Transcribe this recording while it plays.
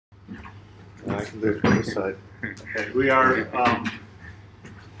I can do it from this side. Okay, we are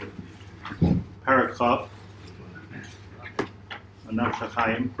Parak Chav, Nefesh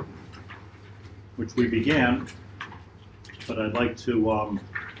Hachaim, which we began, but I'd like to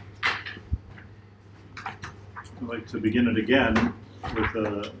begin it again with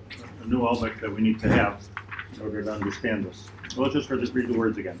a new element that we need to have in order to understand this. So let's just read the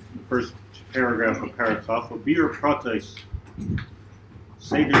words again. The first paragraph of Parak Chav, Bir Prates,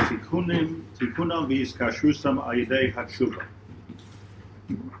 Seder Tikunam V'Yiskashrusam Ayidei Teshuva.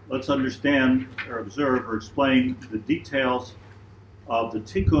 Let's understand or observe or explain the details of the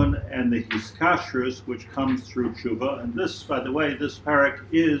tikkun and the hiskashrus which comes through tshuva. And this, by the way, this parak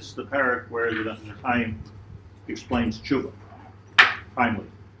is the parak where the Nefesh Hachaim explains tshuva, finally.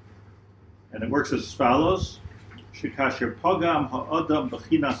 And it works as follows: Shekasher pogam ha'adam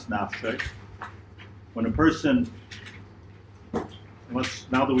b'chinas nafshay. When a person,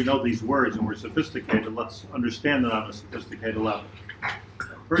 now that we know these words and we're sophisticated, let's understand it on a sophisticated level. A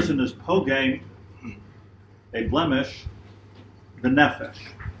person is pogam, a blemish, the nefesh.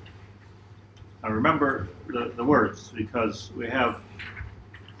 Now remember the words, because we have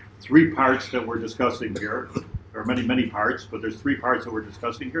three parts that we're discussing here. There are many, many parts, but there's three parts that we're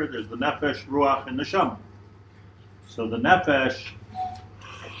discussing here. There's the nefesh, ruach, and neshama. So the nefesh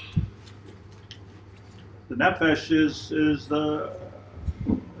is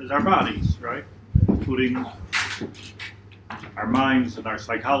our bodies, right? Including our minds and our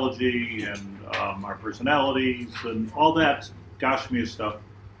psychology and our personalities and all that Gashmi stuff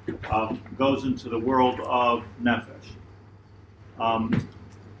goes into the world of nefesh.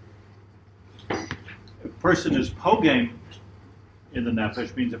 If a person is pogam in the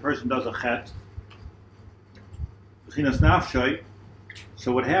nefesh, means a person does a chet, b'chinas nafshay.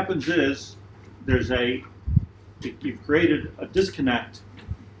 So what happens is you've created a disconnect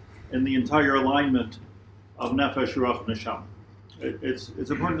in the entire alignment of nefesh, ruach, and neshama. It's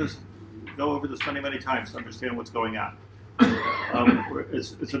important to go over this many, many times to understand what's going on.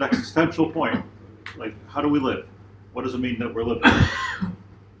 It's an existential point. Like, how do we live? What does it mean that we're living?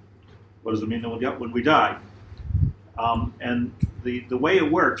 What does it mean that when we die? And the way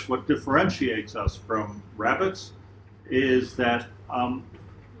it works, what differentiates us from rabbits, is that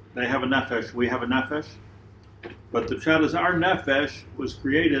they have a nefesh, we have a nefesh. But the pshat is our nefesh was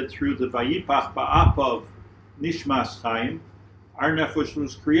created through the vayipach ba'apav nishmas chaim. Our nefesh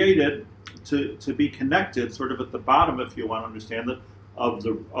was created to be connected, sort of at the bottom, if you want to understand it, of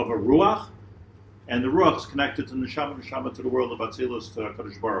a ruach, and the ruach is connected to neshama to the world of Atzilus, to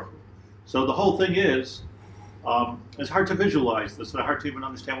Kadosh Baruch Hu. So the whole thing is, it's hard to visualize this, and hard to even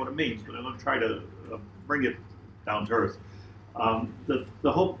understand what it means, but I'm going to try to bring it down to earth.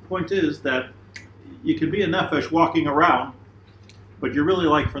 The whole point is that you can be a nefesh walking around, but you're really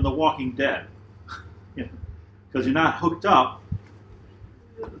like from The Walking Dead, because you're not hooked up.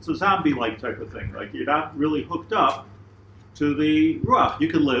 It's a zombie-like type of thing. Like, you're not really hooked up to the ruach. You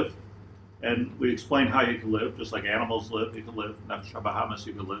can live, and we explain how you can live, just like animals live. You can live. Nefesh Bahamas,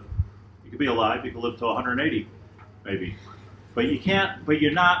 you can live. You can be alive. You can live to 180, maybe. But you can't. But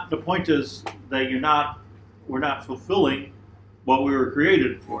you're not. The point is that we're not fulfilling what we were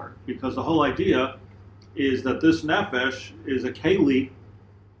created for, because the whole idea is that this nefesh is a keli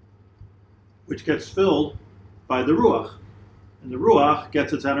which gets filled by the ruach. And the ruach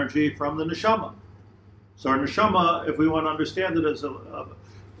gets its energy from the neshama. So our neshama, if we want to understand it, is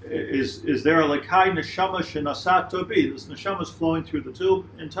there a lekai neshama shenasat tobi. This neshama is flowing through the tube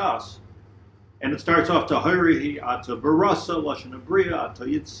into us. And it starts off to harihi, ata barasa, lashon abriya, ata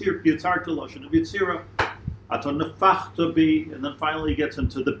yitzarta, lashon of yitzira, ata nefach tobi, and then finally gets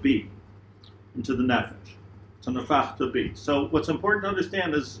into the B, into the nefesh. To nefach tobi. So what's important to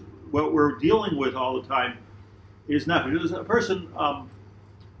understand is what we're dealing with all the time is nefesh. A person,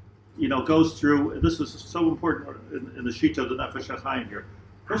 goes through. This is so important in the shita of the Nefesh Hachaim here.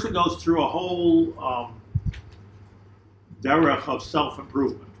 A person goes through a whole derech of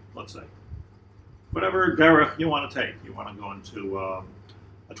self-improvement. Let's say, whatever derech you want to take. You want to go into a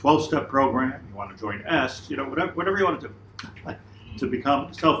 12-step program. You want to join EST. Whatever you want to do to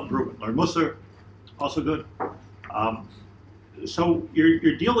become self-improvement. Learn Musar, also good. So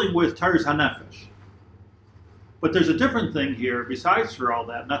you're dealing with Taras HaNefesh. But there's a different thing here besides for all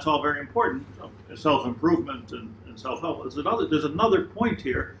that, and that's all very important, self-improvement and self-help. There's another point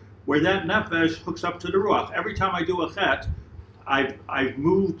here where that nefesh hooks up to the ruach. Every time I do a chet, I've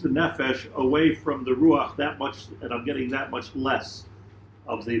moved the nefesh away from the ruach that much, and I'm getting that much less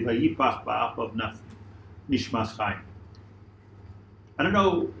of the vayipach ba'ap of nishmas chaim. I don't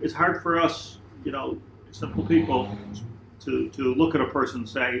know, it's hard for us, simple people, to look at a person and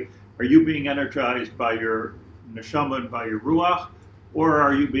say, Are you being energized by your neshama and by your ruach, or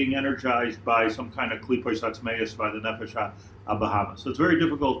are you being energized by some kind of klipos hatzmeis, by the nefesh habahama? So it's very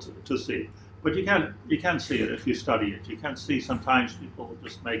difficult to see, but you can see it if you study it. You can see sometimes people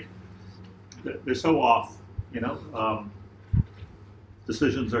just they're so off,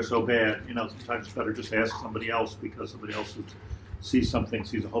 decisions are so bad. Sometimes it's better just ask somebody else, because somebody else sees a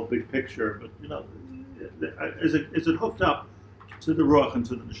whole big picture. But is it hooked up to the ruach and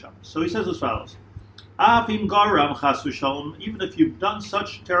to the neshama? So he says as follows: Avim garam chas v'shalom, even if you've done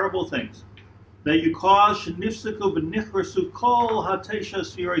such terrible things that you cause shenifsiku v'nichrasu kol hatesha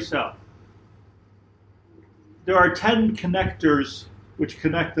sfiroisel. There are 10 connectors which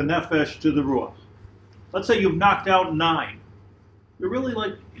connect the nefesh to the ruach. Let's say you've knocked out 9. You're really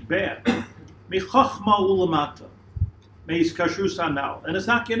bad. Michachma ulamata, meiskashrus now, and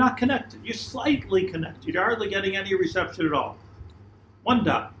you're not connected. You're slightly connected. You're hardly getting any reception at all. 1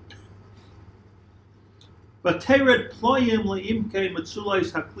 dot. But tered ployim leimke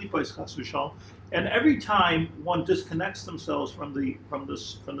metzulais haklipos chas, and every time one disconnects themselves from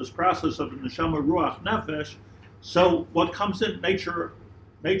this process of the neshama ruach nefesh, so what comes in nature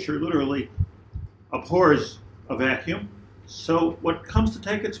literally abhors a vacuum. So what comes to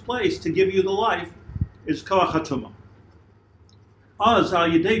take its place to give you the life is koach hatuma. Az al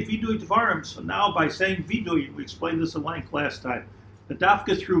yedei vidui dvarim. So now by saying vidui, we explained this at length last time. The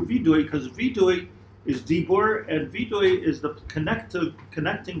dafka through vidui, because vidui is dibur, and vidui is the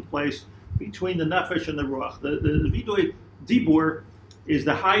connecting place between the nefesh and the ruach. The vidui dibur is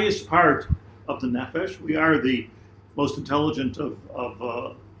the highest part of the nefesh. We are the most intelligent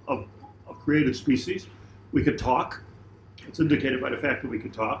of created species. We could talk. It's indicated by the fact that we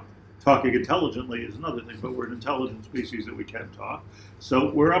can talk. Talking intelligently is another thing, but we're an intelligent species that we can talk.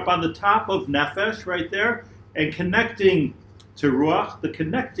 So we're up on the top of nefesh right there, and connecting to ruach, the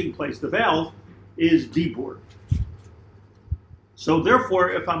connecting place, the valve, is dibur. So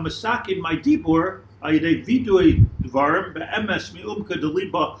therefore, if I'm masakin my dibur, ayidei vidui dvarim be'emes mi'umka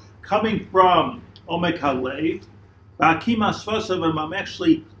deliba, coming from omek halev, ba'akim asvasav, and I'm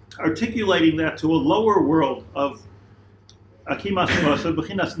actually articulating that to a lower world of Akimas Masa,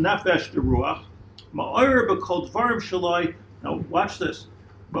 Bechinas Nefesh the Ruach, Ma'or B'Kol Dvarim Shalai. Now watch this.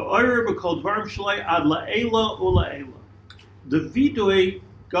 Ma'or B'Kol Dvarim Shalai Ad La'ela Ula'ela. The vidui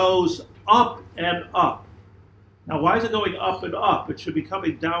goes up and up. Now why is it going up and up? It should be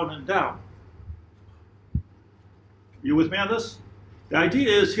coming down and down. You with me on this? The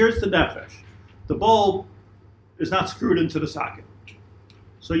idea is, here's the nefesh. The bulb is not screwed into the socket.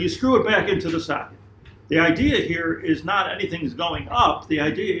 So you screw it back into the socket. The idea here is not anything's going up. The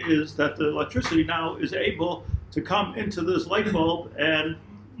idea is that the electricity now is able to come into this light bulb, and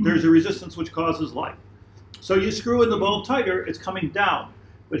there's a resistance which causes light. So you screw in the bulb tighter, it's coming down.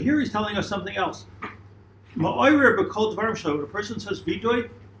 But here he's telling us something else. Ma'oyer b'kol dvarim shalai. When a person says vidui,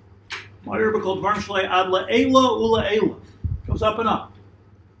 ma'oyer b'kol dvarim shalai ad la'ela ula'ela. Goes up and up.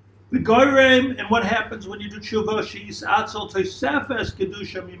 The goyrem, and what happens when you do tshuva? She's atzel tosefes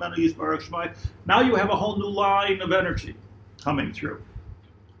kedusha mimenu yisbarach shmai. Now you have a whole new line of energy coming through.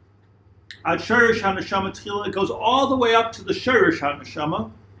 Ad shirish haneshama tchila. It goes all the way up to the shirish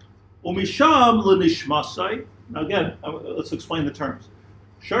haneshama. Umisham lenishmasai. Now again, let's explain the terms.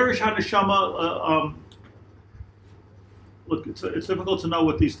 Shirish haneshama. Look, it's difficult to know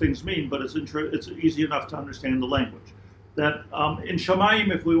what these things mean, but it's easy enough to understand the language. That in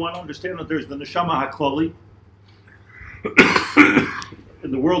Shamayim, if we want to understand that there's the neshama haklali.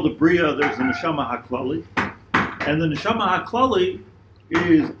 In the world of Bria, there's the neshama haklali. And the neshama haklali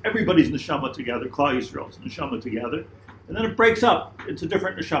is everybody's neshama together, Klal Yisrael's neshama together. And then it breaks up into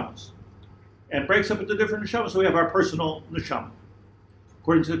different neshamas. And breaks up into different neshamas, so we have our personal neshama.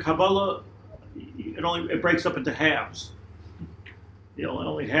 According to the Kabbalah, it breaks up into halves.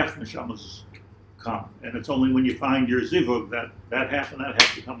 Only half neshamas come, and it's only when you find your zivug that half and that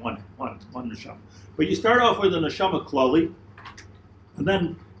half become one neshama. But you start off with a neshama klali, and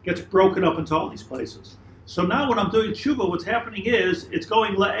then gets broken up into all these places. So now when I'm doing tshuva, what's happening is it's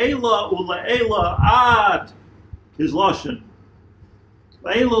going la'ela ula'ela ad his lashon.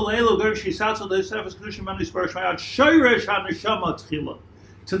 La'ela going shisatzel de'sefes kedusha menu yisbarach shmai ad shirish haneshama tchila.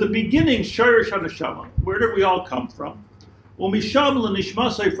 To the beginning, shirish haneshama. Where did we all come from? Umisham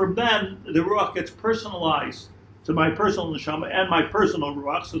l'nishmasei, from then, the ruach gets personalized to my personal neshama and my personal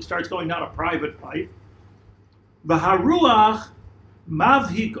ruach, so it starts going down a private pipe. V'haruach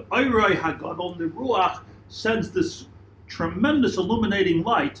mavhik oiroi hagadol, the ruach sends this tremendous illuminating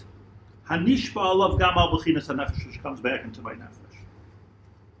light, hanishba alav gamal b'chinas hanefesh, which comes back into my nefesh.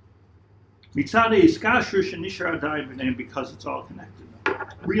 Mitzadei iskashrish and nishar adayim b'neim, because it's all connected now.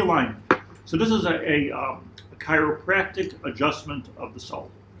 realignment. So this is a chiropractic adjustment of the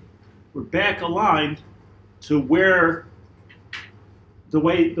soul. We're back aligned to where the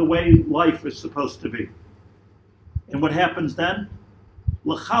way life is supposed to be. And what happens then?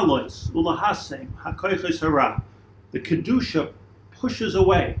 L'chalois, ulahasem, hakoiches hara. The kedusha pushes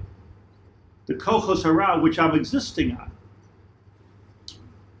away the kochos hara, which I'm existing on.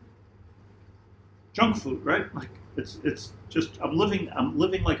 Junk food, right? Like it's just I'm living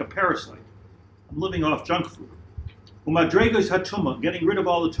like a parasite. I'm living off junk food. Umadregos hatuma, getting rid of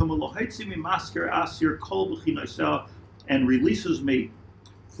all the tuma, lohaitzi mi masker asir kol b'chinoisel, and releases me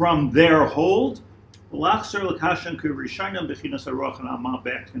from their hold. L'achser l'kashan k'rishaynam b'chinas haruach, and I'm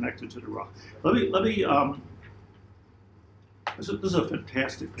back connected to the ruach. Let me. This is a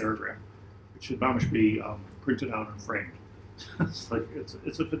fantastic paragraph. It should be printed out and framed. it's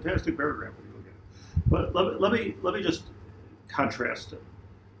a fantastic paragraph when you look at it. But let me just contrast it.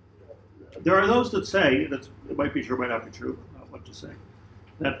 There are those that say that it might be true, might not be true. Not what to say.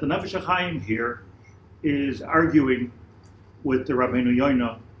 That the Nefesh Hachaim here is arguing with the Rabbeinu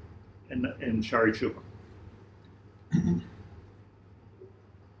Yoina in Shari Teshuva. I'm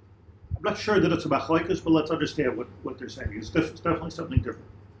not sure that it's a machlokes, but let's understand what they're saying. It's definitely something different.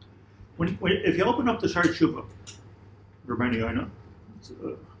 If you open up the Shari Teshuva, Rabbeinu Yoina, it's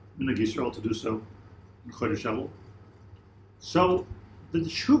Minhag Yisrael to do so in Chodesh Elul. So the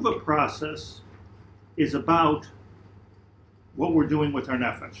Teshuva process is about what we're doing with our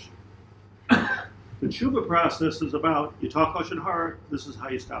nefesh. The Teshuva process is about, you talk Lashon Hara, this is how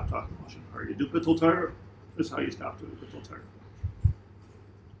you stop talking Lashon Hara. You do Bittul Torah, this is how you stop doing Bittul Torah.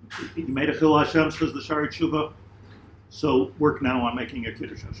 You made a Chil Hashem, says the Shari Teshuva, so work now on making a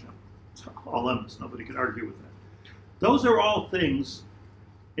Kiddush Hashem. So all ends, nobody could argue with that. Those are all things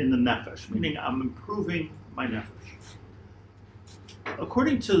in the nefesh, meaning I'm improving my nefesh.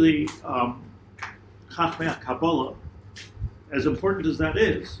 According to the Chachmei Kabbalah, as important as that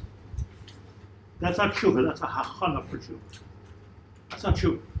is, that's not tshuva, that's a hachana for tshuva. That's not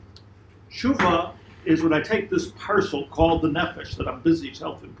tshuva. Tshuva is when I take this parcel called the nefesh that I'm busy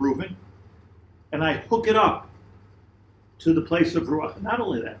self-improving, and I hook it up to the place of ruach. And not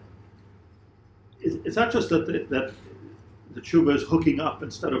only that, it's not just that the tshuva is hooking up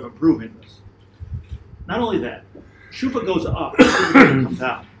instead of improving this. Not only that, tshuva goes up, tshuva comes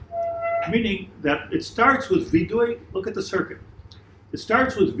down. Meaning that it starts with vidui. Look at the circuit. It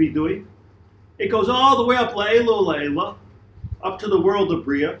starts with vidui. It goes all the way up la'elu, up to the world of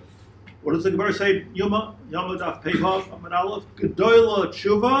bria. What does the Gemara say? Yoma daf pevav amud aleph gedola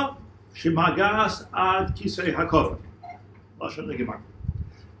tshuva shemagas ad kisei hakova. Lashon the Gemara.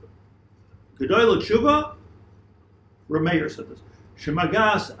 Gedola tshuva. Rameir said this.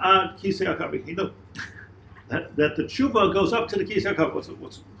 Shemagas ad kisei hakova. He knew that the tshuva goes up to the kisei hakova.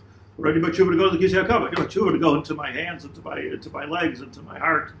 What's ready about tshuva to go to the kisei hakova? I want tshuva to go into my hands, into my legs, into my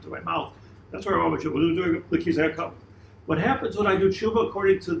heart, into my mouth. That's where I want tshuva. We're doing the kisei hakova. What happens when I do tshuva,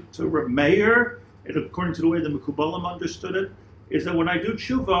 according to Rabbi, and according to the way the Mekubalim understood it, is that when I do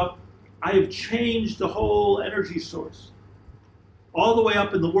tshuva, I have changed the whole energy source, all the way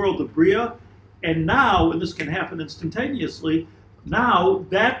up in the world of bria, and now, and this can happen instantaneously, now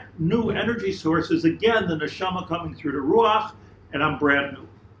that new energy source is again the neshama coming through the ruach, and I'm brand new.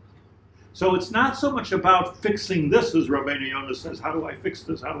 So it's not so much about fixing this, as Rabbeinu Yonah says. How do I fix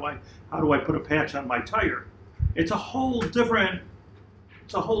this? How do I put a patch on my tire? It's a whole different.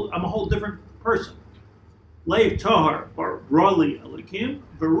 I'm a whole different person. Leiv Tahar bar Brali Elikim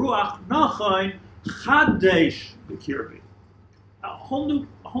Veruach Nachain Chadesh B'Kirbi. A whole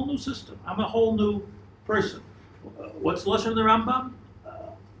new system. I'm a whole new person. What's the lesson of the Rambam?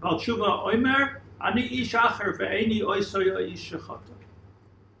 Bal Tshuva Oimer Ani Ish Acher Ve'Eini Oisoya Ish Shechata.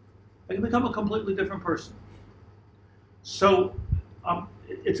 I can become a completely different person. So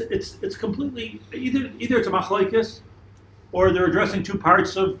it's completely either it's a machlokes, or they're addressing two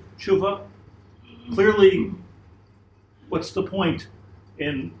parts of tshuva. Clearly, what's the point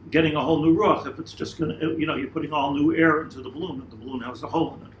in getting a whole new ruach if it's just gonna, you're putting all new air into the balloon, and the balloon has a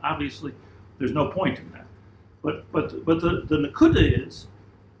hole in it. Obviously, there's no point in that. But the nekuda is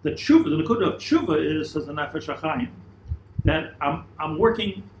the tshuva. The nekuda of tshuva is, says the Nefesh Hachaim, that I'm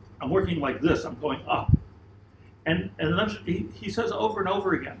working like this. I'm going up. And he says over and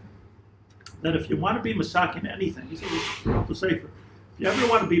over again that if you want to be masakin anything, he says throughout the Sefer, if you ever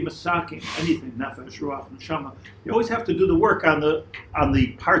want to be masakin anything, nefesh, ruach, neshama, you always have to do the work on the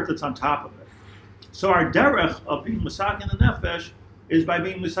part that's on top of it. So our derech of being masakin the nefesh is by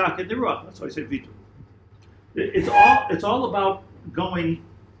being masakin the ruach. That's why I say vitu. It's all about going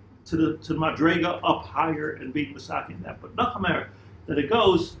to the madrega up higher and being masakin that. But nachamer, that it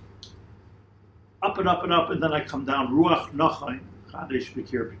goes up and up and up, and then I come down. Ruach Nachaim Chadesh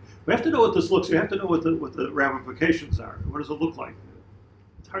B'Kirbi. We have to know what this looks. We have to know what the ramifications are. What does it look like?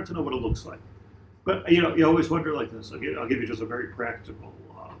 It's hard to know what it looks like. But you always wonder like this. I'll give you just a very practical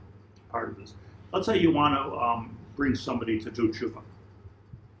part of this. Let's say you want to bring somebody to do Teshuva.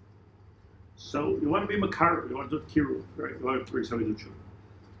 So you want to be Makar, you want to do Kiruv, right? You want to bring somebody to Teshuva.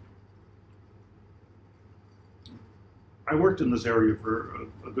 I worked in this area for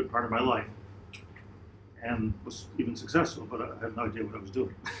a good part of my life, and was even successful, but I had no idea what I was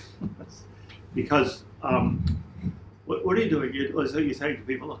doing. Because what are you doing? Let's say you're saying to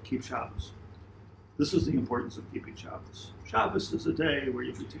people, look, keep Shabbos. This is the importance of keeping Shabbos. Shabbos is a day where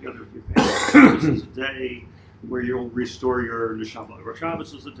you be together with your family. Shabbos is a day where you'll restore your neshama. Or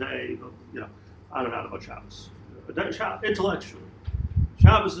Shabbos is a day, I don't know about Shabbos. Intellectually.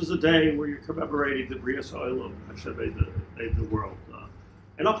 Shabbos is a day where you're commemorating the Brias Olam, Hashem made the world.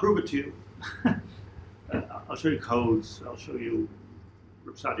 And I'll prove it to you. I'll show you codes. I'll show you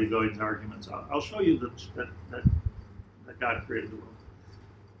Reb Sadia Goyen's arguments. I'll show you that God created the world.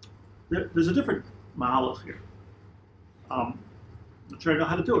 There's a different mahalach here. I'm trying to know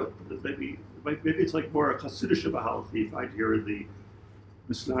how to do it. Maybe it's like more a Hasidic mahalach you find here in the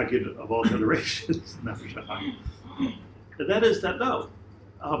Misnagid of all generations. Nefesh Hachaim. And that is that no,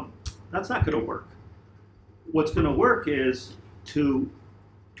 that's not going to work. What's going to work is to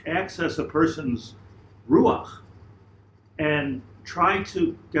access a person's ruach and try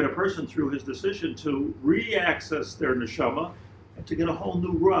to get a person through his decision to re-access their neshama and to get a whole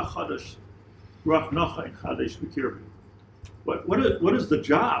new ruach chadash, ruach nachaim chadash b'kirbi. What is the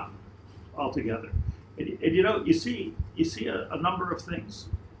job altogether? And you see a number of things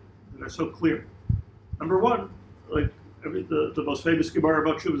that are so clear. Number one, like the most famous Gemara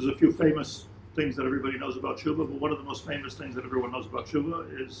about Teshuva, there's a few famous things that everybody knows about Teshuva, but one of the most famous things that everyone knows about Teshuva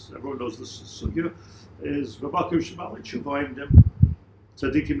is, everyone knows this sugya, is V'bakim Shemali Teshuva Imdim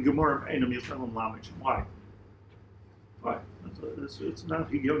Tzadikim Gemorim Einam Yifrelim Lamich. Why? It's not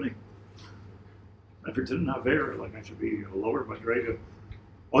Higioni. If it didn't have Haber, like I should be a lower Madrega.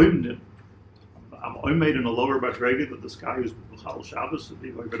 Oimdim. I'm made in a lower Madrega than this guy who's B'chal Shabbos and the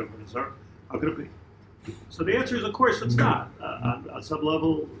Oivet of Nizar. How could it be? So the answer is, of course, it's not. On some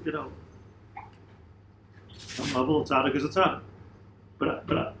level, some level it's out because it's out. But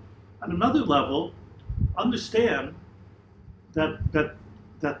on another level, understand that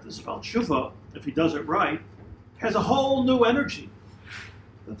this about Teshuva, if he does it right, has a whole new energy.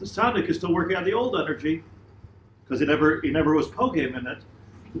 That the tzaddik is still working on the old energy because he never was pogam in it.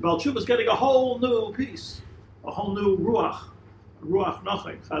 The Baal Teshuva is getting a whole new piece, a whole new ruach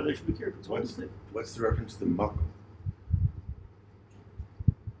nachay chadesh b'kir. What's the reference to the makom?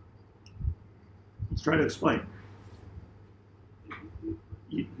 Let's try to explain.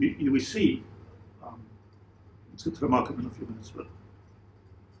 We see. Let's get to the makom in a few minutes, but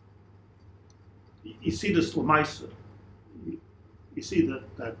you see this lamaisa. You see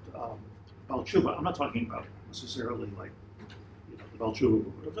that Baal Teshuva. I'm not talking about necessarily like the Baal Teshuva,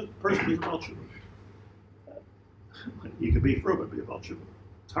 but the person who's a Baal Teshuva. You can be from and be a Baal Teshuva.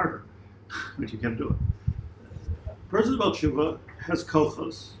 It's harder, but you can do it. A person Baal Teshuva has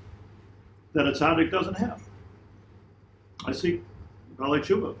kochos that a tzaddik doesn't have. I see Baal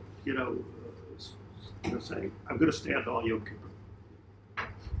Teshuva, say, I'm going to stand all Yom Kippur.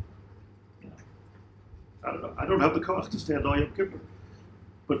 I don't know. I don't have the koch to stand all Yom Kippur,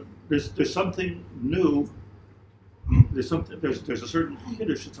 but there's something new. There's a certain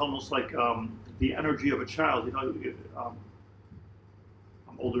kiddush. It's almost like the energy of a child. I'm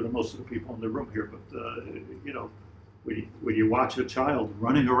older than most of the people in the room here, but when you watch a child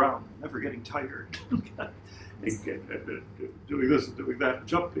running around, never getting tired, doing this and doing that,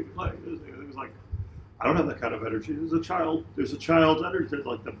 jumping, it was like, I don't have that kind of energy. There's a child's energy.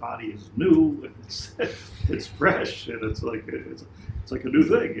 Like the body is new and it's fresh and it's like a new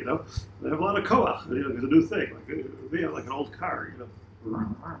thing. They have a lot of koach. It's a new thing. Like an old car.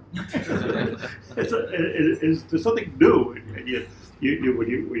 There's something new, and when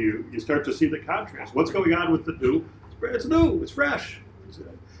you start to see the contrast. What's going on with the new? It's new. It's fresh.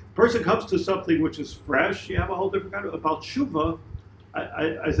 A person comes to something which is fresh. You have a whole different kind of about Teshuva.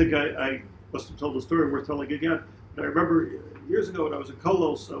 I think I must have told the story worth telling again. But I remember years ago when I was in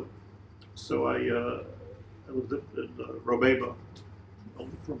Kolol, so I lived in Romeba,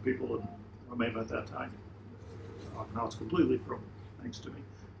 only from people in Romeba at that time. Now it's completely from, thanks to me.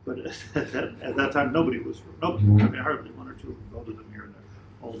 But at that time, nobody was from. Nobody. I mean, hardly one or two older than here, and they're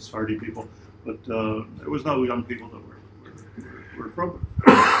all Sephardi people. But there was no young people that were from.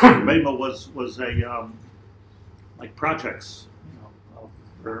 Romeba was a like projects.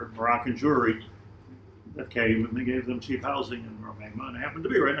 for Moroccan Jewry that came, and they gave them cheap housing in Romania, and it happened to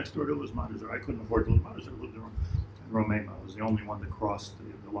be right next door to Luzmanazer. I couldn't afford to Luzmanazer. I lived in Romania. I was the only one that crossed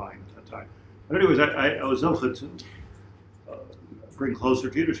the line at that time. But anyways, I was able to bring closer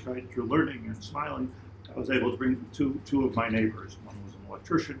to Yiddishkeit through learning and smiling. I was able to bring two of my neighbors. One was an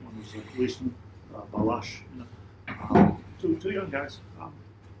electrician, one was a policeman, Balash. Two young guys.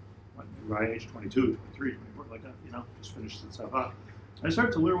 By age 22, 23, 24, like that, just finished the Tzava. I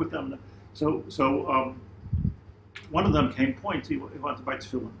started to learn with them. So one of them came point, he wanted to buy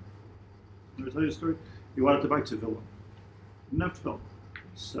tefillin. Did I tell you a story? He wanted to buy tefillin. He didn't have tefillin.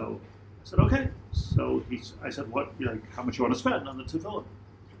 So I said, okay. So I said, what, how much you want to spend on the tefillin?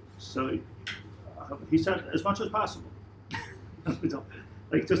 So he said, as much as possible.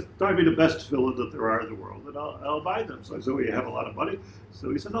 Just buy me the best tefillin that there are in the world, and I'll buy them. So I said, well, you have a lot of money? So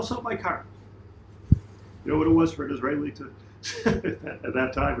he said, I'll sell my car. You know what it was for an Israeli to, at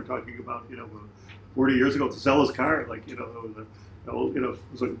that time, we're talking about, 40 years ago, to sell his car, it was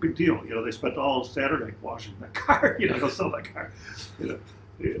like a big deal. They spent all Saturday washing that car, to sell that car, to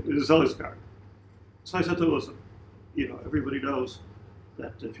sell his car. So I said to him, listen, everybody knows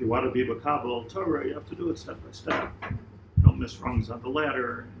that if you want to be Makabel Torah, you have to do it step by step. Don't miss rungs on the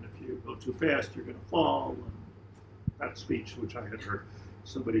ladder, and if you go too fast, you're going to fall. And that speech, which I had heard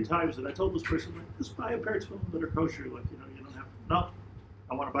so many times, and I told this person, just buy a pair of tefillin that are kosher. You don't have to. No,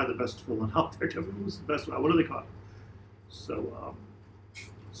 I want to buy the best tefillin out there. Tell me who's the best one. What do they cost? So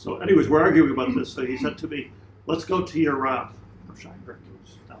anyways, we're arguing about this. So he said to me, let's go to your Rav, Scheinberg,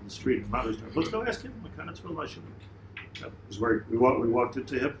 who's down the street in Mattersdorf. Let's go ask him what kind of tefillin I should be. We walked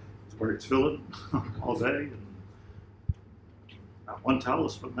into him. He's wearing tefillin all day. And not one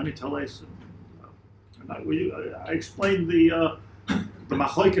talus, but many talus. And I explained the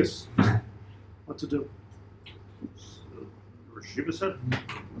machlokes, what to do. So the Shiva said,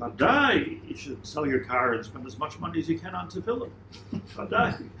 Vadai, you should sell your car and spend as much money as you can on tefillin.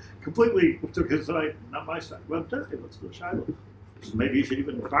 Vadai, completely took his side, not my side. Vadai, what's the shiloh? So maybe you should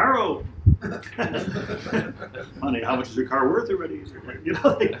even borrow money. How much is your car worth already?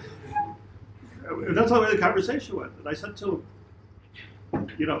 That's how the conversation went. And I said to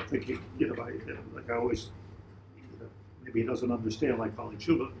him, thinking, like I always, maybe he doesn't understand like Bali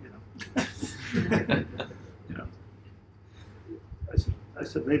Teshuva, I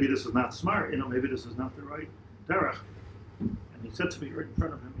said, maybe this is not smart, maybe this is not the right derech. And he said to me right in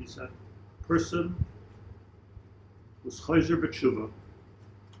front of him, he said, person who's chayzer b'tshuva,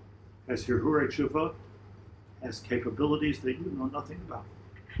 has hirhurei tshuva, has capabilities that you know nothing about.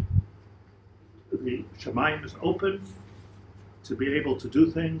 The Shemayim is open to be able to do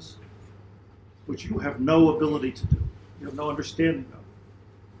things which you have no ability to do. You have no understanding of.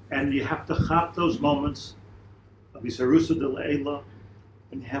 And you have to chop those moments of Isarusa de Le'ela,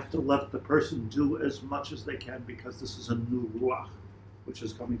 and you have to let the person do as much as they can, because this is a new ruach which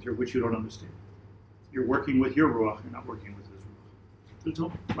is coming through, which you don't understand. You're working with your ruach, you're not working with his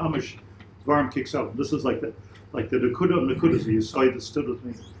ruach. Mamish, Dvarim kicks out. This is like the Nekudas, the Yesod that stood with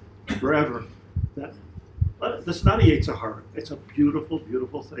me forever. This is not a Yetzirah. It's a beautiful,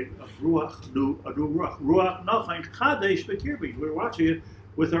 beautiful thing of ruach, a new ruach. Ruach nachain chadesh b'kirbi. We're watching it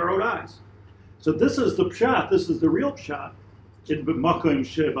with our own eyes. So this is the pshat. This is the real pshat in b'makom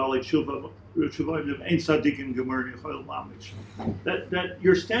she'balei tshuva ein tzadikim gemer nichol mamish. That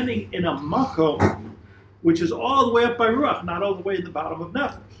you're standing in a makom which is all the way up by ruach, not all the way in the bottom of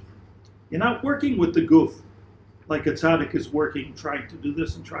nefesh. You're not working with the guf like a tzaddik is working, trying to do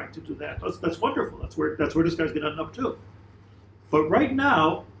this and trying to do that. That's wonderful. That's where this guy's going to end up too. But right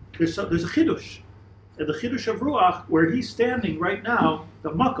now, there's a chidush, and the chidush of ruach, where he's standing right now, the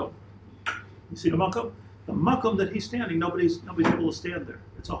makom. You see the makom? The makom that he's standing, nobody's able to stand there.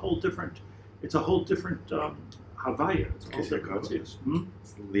 It's a whole different havaya. It's a whole different Liad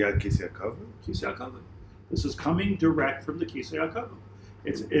Kisei HaKavod? Kisei HaKavod. This is coming direct from the Kisei HaKavod.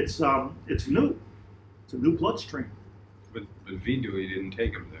 It's new. It's a new bloodstream. But Vidui didn't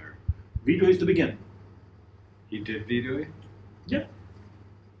take him there. Vidui is the beginning. He did Vidui? Yeah.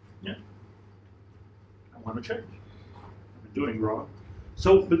 I want to change. I've been doing wrong.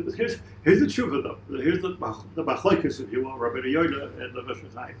 So, but here's the tshuva though. Here's the machlokes, if you will, Rabbi Yoda and Nefesh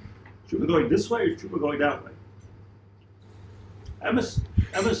Hachaim. Tshuva going this way or tshuva going that way? Emes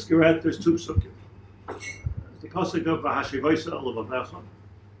Gerat, there's two psukim. The pasuk of V'hashivoisa Elavavecha.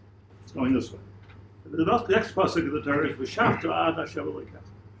 It's going this way. The next pasuk of the Torah is V'shavta ad Hashem Elokecha.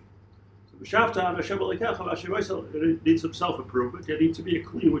 So V'shavta ad Hashem Elokecha, V'hashivoisa, it needs some self-improvement. It needs to be a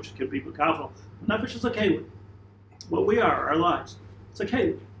kli which can be mekafel. Nefesh is a keli. What we are, our lives. It's a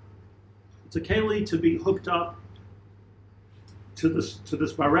keli. It's a keli to be hooked up to this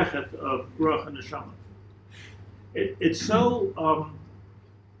marechet of ruach and neshama. It's so.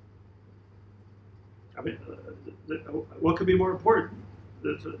 What could be more important?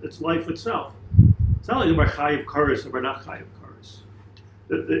 It's life itself. It's not like about chayiv kares or not chayiv kares.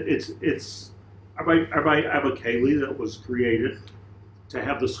 It's Rabbi Abakeli that was created to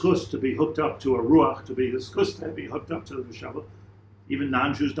have the schus to be hooked up to a ruach, to be the schus to be hooked up to the neshama. Even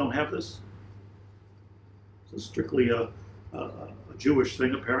non-Jews don't have this. It's strictly a Jewish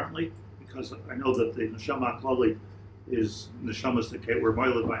thing, apparently, because I know that the neshama klali is neshamas that were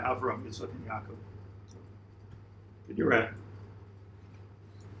moiled by Avram, Yitzchak, and Yaakov. So, you're right.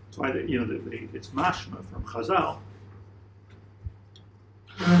 That's why it's mashma from Chazal.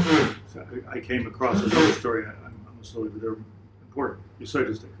 So I came across another story. I'm assuming they're important. You said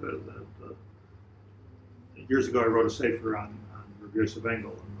just years ago I wrote a sefer on Rabbi Yosef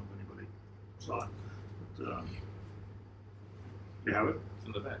Engel. I don't know if anybody saw it. But, you have it? It's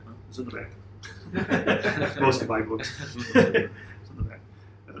in the back, no? It's in the back. Most of my books. It's in the back.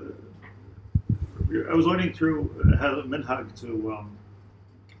 I was learning through minhag to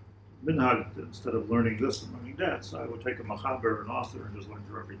minhag instead of learning this and learning that. So I would take a Haber, an author, and just learn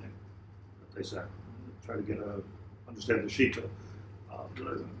through everything that they said. Try to understand the shita.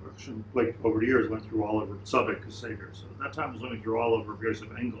 Like over the years, went through all of Tzaddik Keseder. So at that time, I was learning through all of Rabbi Yosef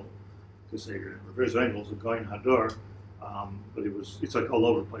Engel Keseder. Rabbi Yosef Engel is a guy in Hadar, but it's like all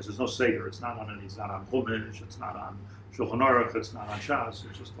over the place. There's no Seder. It's not on Chumash. It's not on Shulchan Aruch. It's not on Shas.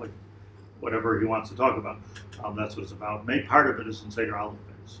 It's just like whatever he wants to talk about. That's what it's about. Main part of it is in Seder Aleph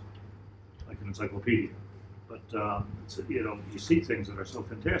Beis, like an encyclopedia. But you see things that are so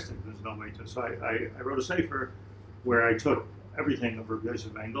fantastic. There's no way to. So I wrote a sefer where I took everything of Rabbi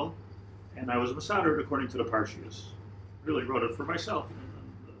Yosef Engel, and I was masader according to the Parshias. Really wrote it for myself, and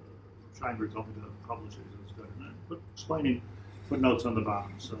Scheinberg told me to publish it. It was good. And I explaining footnotes on the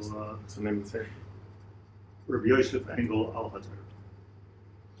bottom. So what's the name of the sefer? Rabbi Yosef Engel Al Hater.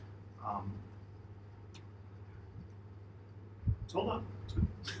 So hold on.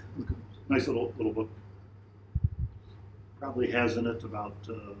 It's a nice little book. Probably has in it about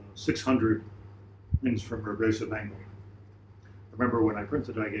 600 things from Rabbi Yosef Engel. I remember when I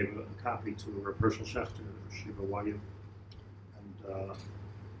printed it, I gave a copy to Rav Hershel Schechter, Shiva YU,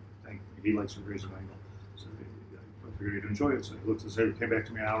 and he likes Rabbi Yosef Engel. So I figured he'd enjoy it. So he looked and said, came back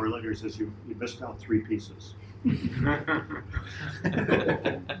to me an hour later. He says, "You missed out 3 pieces." So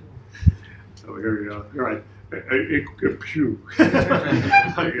here I here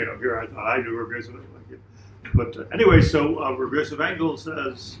I thought I knew Rabbi Yosef Engel. But anyway, so Rabbi Yosef Engel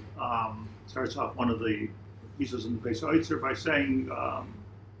says, starts off one of the pieces in the Beis Oitzer by saying,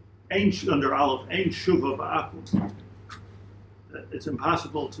 under Aleph, Ein Teshuva ba'akum. It's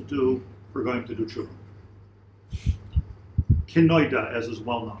impossible to do if we're going to do Teshuva. Kinoida, as is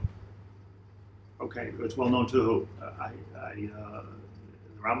well known. Okay, it's well known to who? The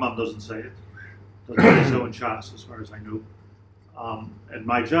Rambam doesn't say it. Doesn't say so in Shas, as far as I knew. And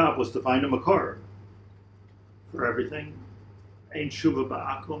my job was to find a makor for everything. Ein Teshuva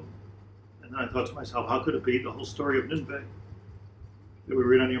ba'akum. And then I thought to myself, how could it be? The whole story of Ninveh that we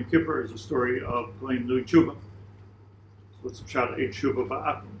read on Yom Kippur is a story of going doing tshuva. So what's the shot? Ein Teshuva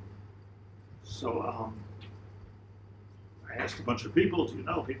ba'akum. So I asked a bunch of people, do you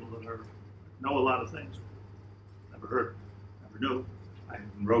know people that know a lot of things? Never heard, never knew. I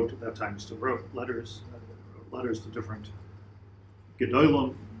wrote at that time, still wrote letters to different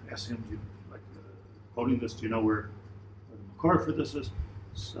Gedolim, asking them, quoting this, do you know where the makor for this is?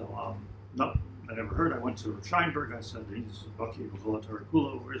 So, no, I never heard. I went to Scheinberg. I said, he's Baki B'chol HaTorah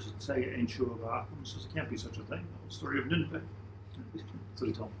Kula. Where does it say Ein Teshuva ba'akum? He says, it can't be such a thing. The story of Nineveh. That's what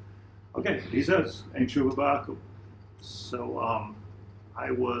he told me. Okay, he says Ein Teshuva ba'akum. So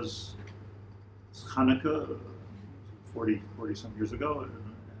I was Hanukkah 40 some years ago, and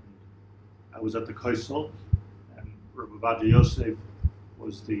I was at the Kaisel, and Rabbi Ovadia Yosef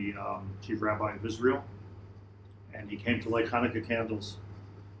was the chief rabbi of Israel, and he came to light Hanukkah candles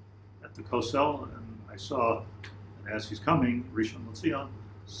at the Kosel, and I saw, and as he's coming, Rishon LeZion,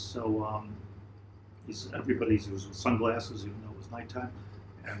 so everybody was with sunglasses, even though it was nighttime,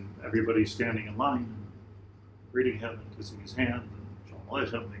 and everybody's standing in line and greeting him and kissing his hand, and Shalom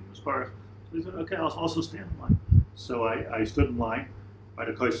Aleichem, making his baruch. So he said, okay, I'll also stand in line. So I stood in line by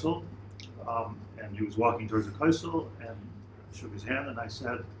the Kosel, and he was walking towards the Kosel, and I shook his hand, and I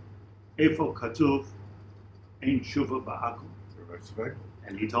said, Eifo Katuv Ein Teshuva ba'akum.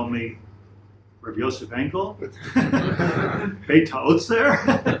 And he told me, Rabbi Yosef Engel, Beit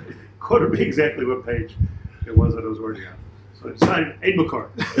HaOtzer, quoted me exactly what page it was that I was working on. So I decided, Ein Makor.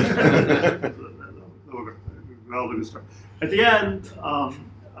 relevant story. At the end,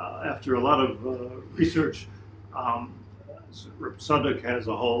 after a lot of research, Reb Tzadok has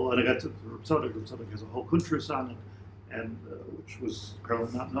a whole, and I got to Reb Tzadok has a whole kuntras on it, and which was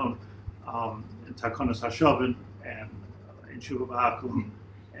apparently not known, in Takonos Hashavin and in Teshuva B'Hakum,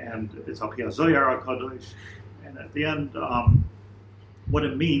 and it's Al Pi HaZoyar HaKadosh, and at the end, what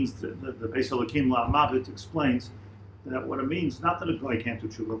it means, the Beis Elokim La'Mavit explains that what it means, not that a guy can't do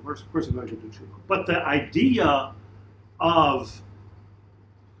tshuva, of course a guy can do tshuva, but the idea of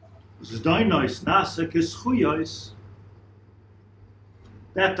Zdainos Nasa Kischuyos,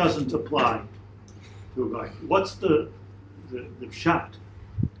 that doesn't apply to a guy. What's the pshat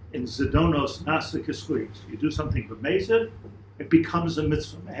in Zidonos Nasa Kischuyos? You do something b'mezid, it becomes a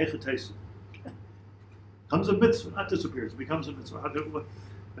mitzvah. Mehechetesim. Becomes a mitzvah, not disappears. It becomes a mitzvah.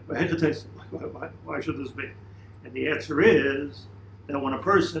 Why should this be? And the answer is that when a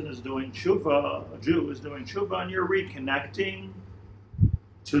person is doing tshuva, a Jew is doing tshuva, and you're reconnecting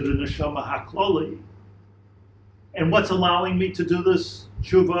to the neshama hakloli. And what's allowing me to do this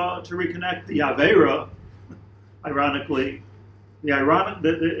tshuva, to reconnect? The avera, ironically,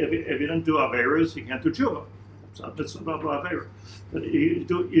 if you don't do averas, you can't do tshuva. It's about avera. But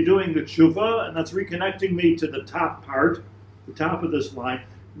you're doing the tshuva, and that's reconnecting me to the top part, the top of this line.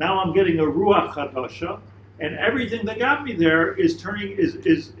 Now I'm getting a ruach chadasha, and everything that got me there is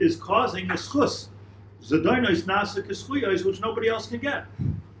causing a schus. Zedainos nasa kischuyos, which nobody else can get.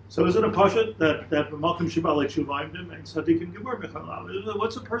 So is it a pasha that b'malkim shibalei tshuvaimdim and tzadikim gibor mechalal?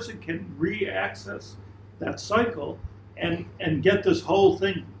 Once a person can re-access that cycle and get this whole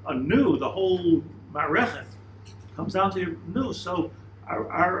thing anew, the whole marechet comes down to new. So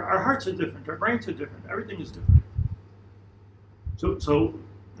our hearts are different, our brains are different, everything is different. So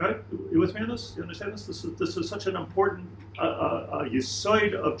right, you with me on this? You understand this? This is such an important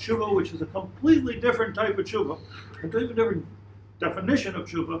yisoid of tshuva, which is a completely different type of tshuva, a completely different definition of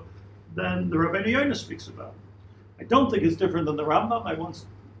tshuva than the Rabbi Yonah speaks about. I don't think it's different than the Rambam.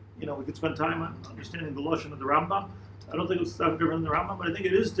 We could spend time on understanding the lashon of the Rambam. I don't think it's that different than the Rambam, but I think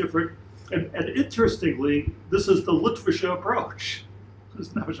it is different. And interestingly, this is the Litvish approach. It's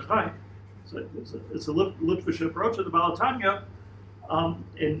Nefesh Hachaim. It's a Litvish approach of the Baal Tanya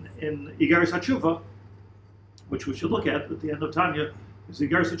in Igaris HaTshuva, which we should look at the end of Tanya. Is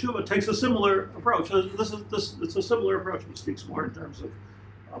Igaris HaTshuva takes a similar approach. It's a similar approach. He speaks more in terms of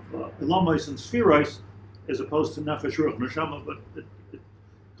Elamos and Spherois as opposed to Nefesh Ruach Neshama, but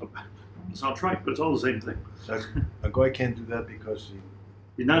it's not right, but it's all the same thing. So a guy can't do that because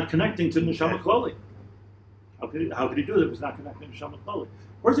you're not connecting to Neshama Kloli. How could he do that if he's not connecting to Neshama Kloli?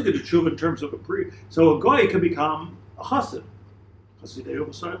 Of course he could do tshuva in terms of so a guy could become a chassid. Chassidei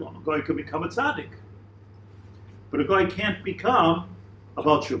U'B'Soilom. A guy could become a tzaddik. But a guy can't become a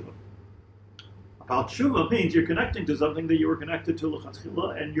Baal Tshuva. A Baal Tshuva means you're connecting to something that you were connected to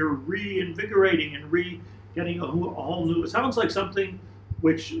l'chatchila, and you're reinvigorating and getting a whole new. It sounds like something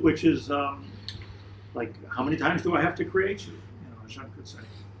which is like, how many times do I have to create you? Hashem could say.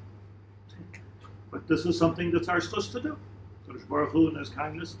 But this is something that's our schus to do. So Baruch Hu in His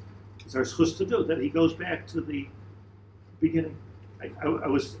kindness is our schus to do. That He goes back to the beginning. I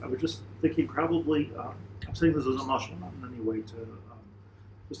was just thinking probably. I'm saying this as a mashal, not in any way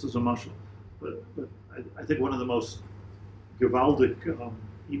just as a mashal, but I think one of the most gewaldic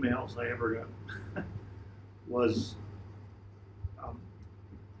emails I ever got was,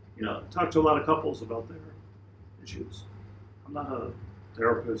 talked to a lot of couples about their issues. I'm not a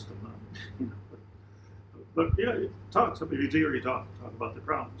therapist. I'm not, but you talk. Somebody you talk about the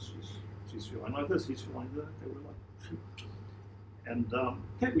problems. She's feeling like this. He's feeling that. They were like. And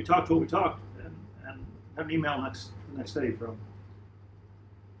we talked what we talked, and got an email the next day from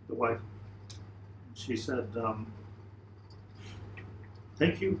the wife. She said,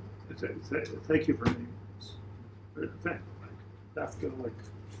 "Thank you for reading this." In fact, I have to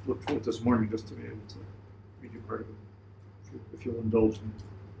look for it this morning just to be able to read you part of it, if you'll indulge me,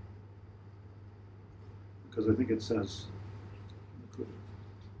 because I think it says.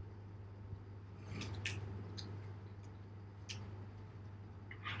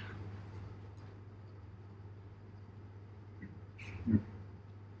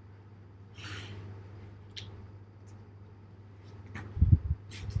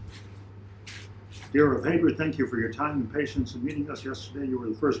 Dear Rav Haber, thank you for your time and patience in meeting us yesterday. You were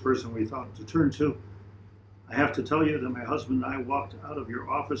the first person we thought to turn to. I have to tell you that my husband and I walked out of your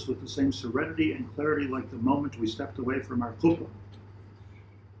office with the same serenity and clarity like the moment we stepped away from our chuppah.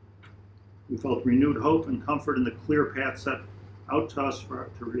 We felt renewed hope and comfort in the clear path set out to us to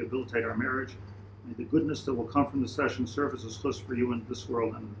rehabilitate our marriage. May the goodness that will come from the session serve as a schus for you in this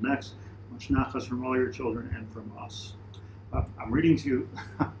world and the next. much nachas from all your children and from us. I'm reading to you,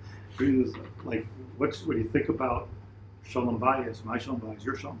 reading this, like, what do you think about Shalom Bayis, my Shalom Bayis,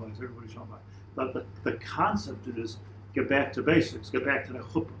 your Shalom Bayis, everybody's Shalom Bayis? The concept is get back to basics, get back to the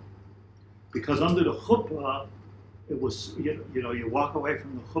chuppah. Because under the chuppah, it was, you walk away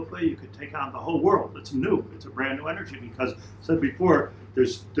from the chuppah, you could take on the whole world. It's new, it's a brand new energy because, said before,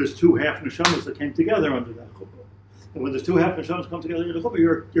 there's two half neshamas that came together under that chuppah. And when there's two half neshamas come together under the chuppah,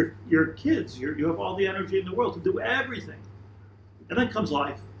 you're kids, you have all the energy in the world to do everything. And then comes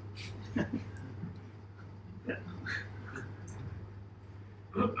life.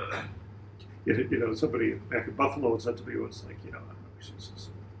 Somebody back in Buffalo said to me, it was like,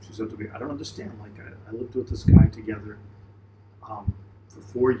 she said to me, I don't understand. Like, I lived with this guy together for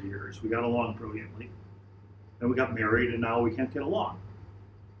 4 years. We got along brilliantly. Then we got married, and now we can't get along.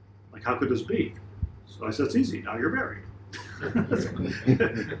 Like, how could this be? So I said, it's easy. Now you're married.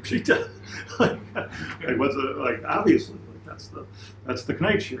 She does. Obviously, that's the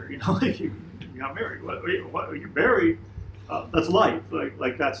knight here. Like you got married. What you're married? That's life.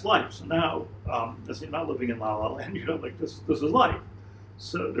 Like that's life. So now, you're not living in La La Land. Like this is life.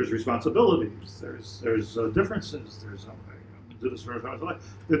 So there's responsibilities. There's differences. There's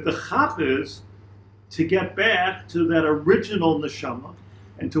the chap is to get back to that original neshama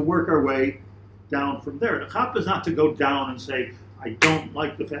and to work our way down from there. The chap is not to go down and say, I don't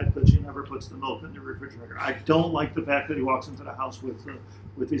like the fact that she never puts the milk in the refrigerator. I don't like the fact that he walks into the house with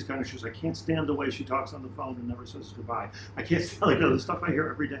these kind of shoes. I can't stand the way she talks on the phone and never says goodbye. I can't stand the stuff I hear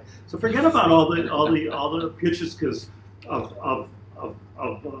every day. So forget about all the pitches of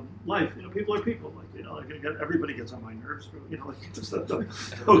life. People are people. Everybody gets on my nerves.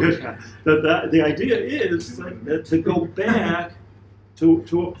 The idea is that to go back to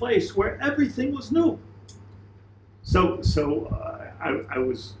a place where everything was new. So I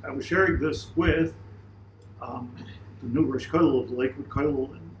was sharing this with the new Rosh Kollel of the Lakewood Kollel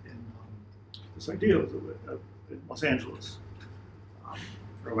in this idea of in Los Angeles.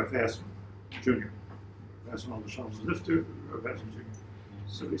 Rabbi Fassman Jr. Fassman al Shalom Zifter, Rabbi Fassman Jr.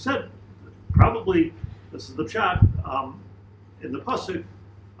 So he said, probably this is the pshat in the pasuk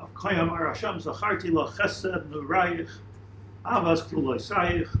of Koyam Arasham Zacharti Lo Chesed Nurayich Avas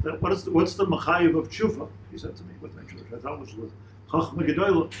Kluloisayich. That what's the machayev of Teshuva? He said to me with my church. I thought it was with Chachma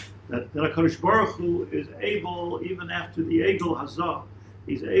Gedolah that HaKadosh Baruch Hu is able, even after the Egel Hazah,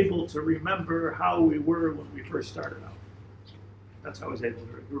 he's able to remember how we were when we first started out. That's how he's able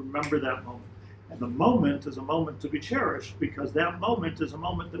to remember that moment. And the moment is a moment to be cherished because that moment is a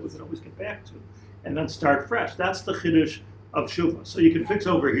moment that we can always get back to and then start fresh. That's the chiddush of Teshuva. So you can fix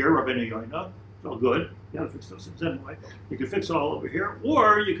over here, Rabbeinu Yoina, it's all good. You got to fix those things anyway. You can fix all over here,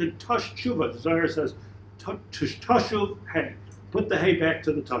 or you can tush Teshuva. The Zohar says, Tashuv hay. Put the hay back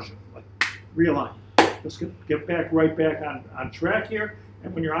to the tashuv. Like, realign. Let's get right back on track here.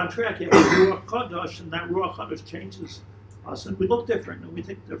 And when you're on track, you have Ruach Chadash, and that Ruach Chadash changes us, and we look different, and we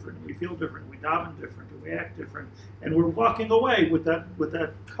think different, and we feel different, and we daven different, and we act different, and we're walking away with that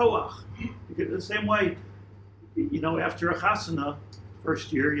koach. The same way, after a chasana,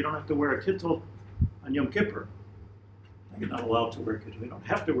 first year, you don't have to wear a kittel on Yom Kippur. You're not allowed to wear a kittel. You don't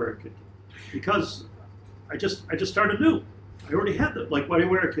have to wear a kittel because I just started new. I already had that. Like, why do you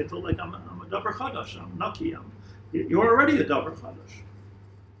wear a kittel? Like, I'm a davar chadash. I'm nucky. You're already a davar chadash.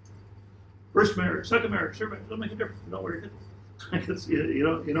 First marriage, second marriage, third marriage, doesn't make a difference. You don't wear a kittel.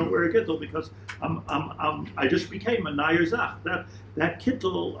 You don't wear a kittel because I just became a Nair Zach. That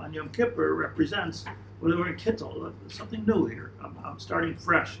kittel on Yom Kippur represents whether we're a kittel. There's something new here. I'm starting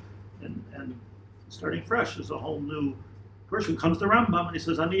fresh, and starting fresh is a whole new person. Comes the Rambam and he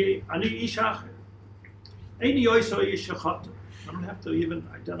says, Ani ishach. I don't have to even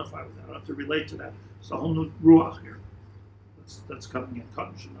identify with that. I don't have to relate to that. It's a whole new ruach here. That's coming in.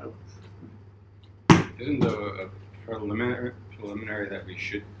 Isn't the preliminary that we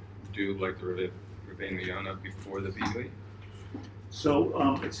should do like the Rabbeinu Yonah before the Bigui? So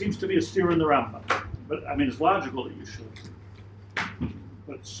it seems to be a steer in the Rambam, but it's logical that you should.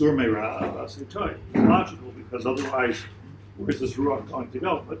 But sur meira asetoy, it's logical because otherwise, where's this ruach going to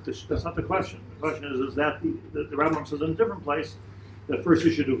go? But that's not the question. The question is that the Rambam says in a different place that first you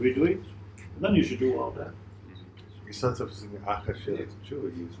should do vidui, and then you should do all that. It's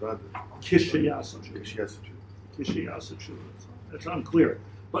unclear.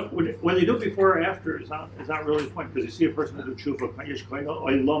 But whether you do it before or after is not really the point, because you see a person who do tshuva,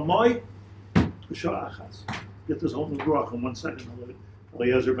 get this whole new ruach in 1 second.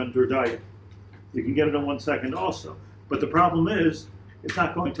 Eliezer ben Durdai. You can get it in 1 second also. But the problem is, it's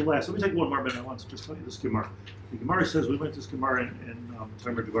not going to last. Let me take one more minute. I want to just tell you this Gemara. The Gemara says, we went to this Gemara in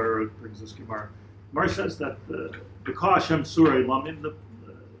Talmud Devar, brings this Gemara. Gemara says that the Ka Hashem Surah Lamim,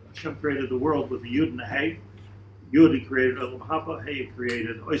 Hashem created the world with a Yud and a Hey. Yud, he created Olam Haba, Hey, he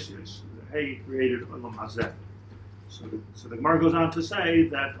created Oisius. Hey, he created Olam Hazeh. So the Gemara goes on to say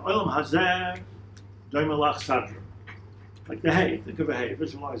that Olam Hazeh, Doimelach Sadra. Like the hay, think of a hay,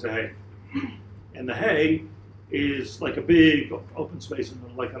 visualize a hay. And the hay is like a big open space in the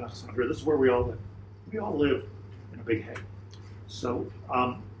like an Achsadra. This is where we all live. We all live in a big hay. So,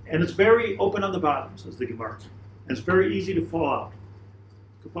 and it's very open on the bottom, says the Gemara. And it's very easy to fall out.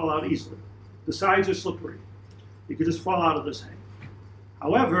 You can fall out easily. The sides are slippery. You could just fall out of this hay.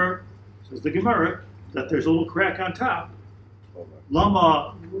 However, says the Gemara, that there's a little crack on top.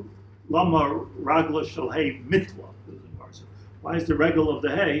 Lama ragla shel hay mitla. Why is the regal of the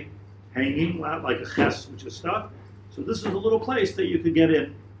hay hanging like a ches, which is stuff? So this is a little place that you could get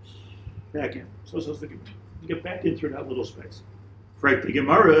in, back in. So you get back in through that little space. Frank the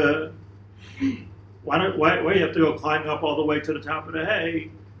Gemara, why you have to go climbing up all the way to the top of the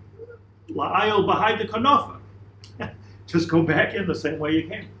hay? La'ayil behind the kanofa. Just go back in the same way you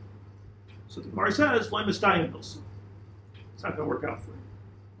came. So the Gemara says, Lemastayim Milson. It's not going to work out for you.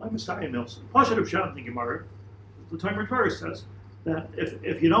 Lemastayim Milson. Pashat of Shat the Gemara. The Talmud Devar says that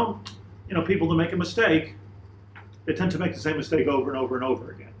if you don't, people that make a mistake, they tend to make the same mistake over and over and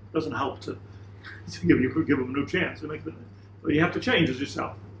over again. It doesn't help to give them a new chance. But you have to change as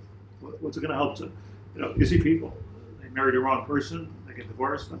yourself. What's it going to help to, you see people, they marry the wrong person, they get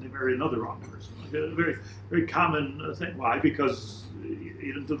divorced, then they marry another wrong person. Like a very, very common thing. Why? Because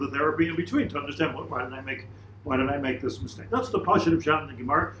you didn't do the therapy in between to understand why did I make this mistake? That's the Pashat of Shat in the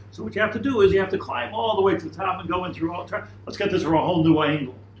Gemara. So what you have to do is you have to climb all the way to the top and go in through all. Let's get this from a whole new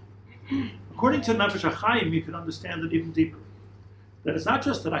angle. According to Nefesh Hachaim, you can understand it even deeper. That it's not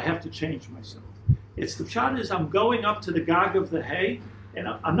just that I have to change myself. It's the pshat is I'm going up to the gag of the hay, and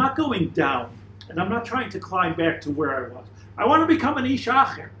I'm not going down, and I'm not trying to climb back to where I was. I want to become an ish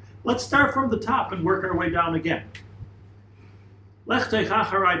acher. Let's start from the top and work our way down again. Let me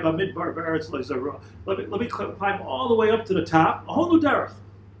climb all the way up to the top, a whole new derech.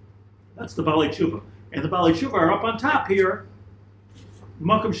 That's the Balei Teshuva. And the Balei Teshuva are up on top here.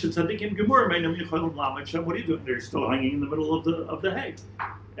 What are you doing? They're still hanging in the middle of the hay.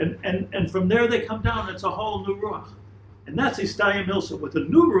 And from there they come down, it's a whole new ruach. And that's Istayim Milsa. With a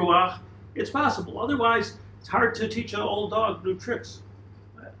new ruach, it's possible. Otherwise, it's hard to teach an old dog new tricks.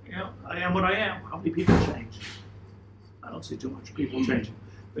 I am what I am. How many people change? I don't see too much people changing.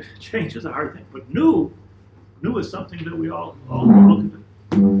 Change is a hard thing. But new is something that we all look at.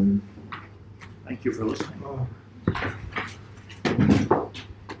 Thank you for listening.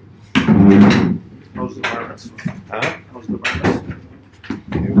 How's the varmints? How's the varmints?